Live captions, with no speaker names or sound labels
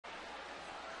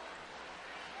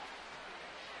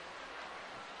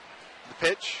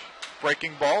pitch.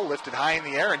 Breaking ball lifted high in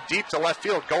the air and deep to left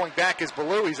field. Going back is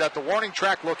Ballou. He's at the warning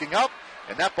track looking up,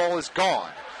 and that ball is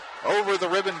gone. Over the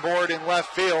ribbon board in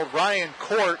left field, Ryan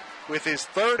Court with his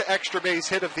third extra base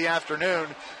hit of the afternoon.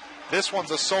 This one's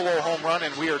a solo home run,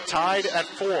 and we are tied at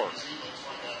 4.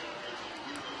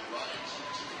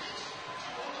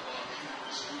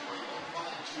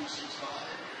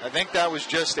 I think that was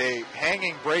just a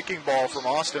hanging breaking ball from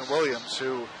Austin Williams,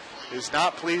 who is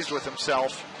not pleased with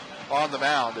himself on the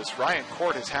mound, as Ryan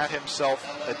Court has had himself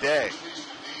a day.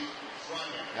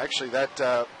 Actually,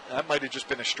 that might have just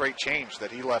been a straight change that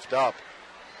he left up.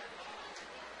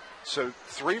 So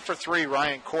 3 for 3,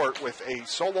 Ryan Court with a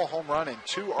solo home run and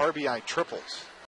 2 RBI triples.